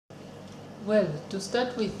Well, to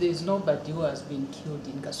start with, there's nobody who has been killed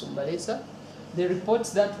in Kasumbalesa. The reports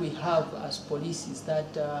that we have as police is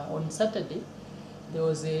that on Saturday, there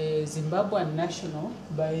was a Zimbabwean national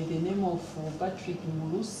by the name of Patrick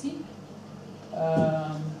Mulusi,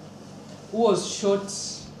 who was shot.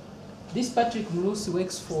 This Patrick Mulusi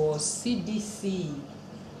works for CDC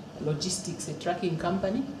Logistics, a trucking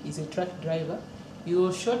company. He's a truck driver. He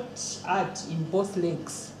was shot at in both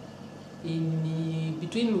legs in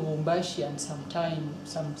between Lubumbashi and some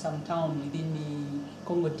town within the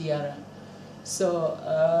Congo DR. So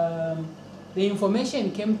the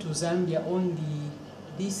information came to Zambia only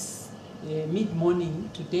this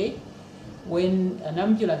mid-morning today, when an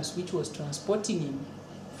ambulance which was transporting him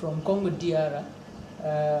from Congo DR,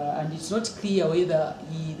 and it's not clear whether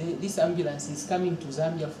this ambulance is coming to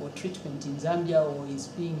Zambia for treatment in Zambia or is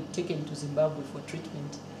being taken to Zimbabwe for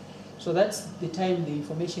treatment. So that's the time the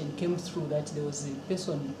information came through that there was a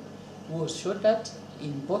person who was shot at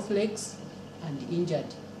in both legs and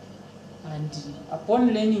injured. And upon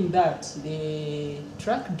learning that, the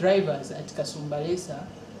truck drivers at Kasumbalesa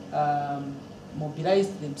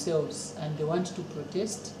mobilized themselves and they want to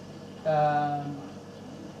protest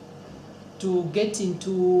to get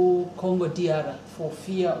into Congo DR for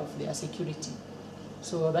fear of their security.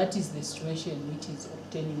 So that is the situation which is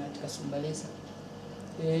obtaining at Kasumbalesa.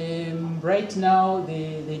 Right now,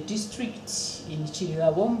 the district in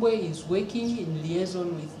Chililabombwe is working in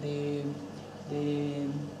liaison with the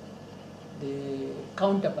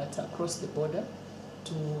counterparts across the border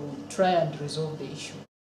to try and resolve the issue.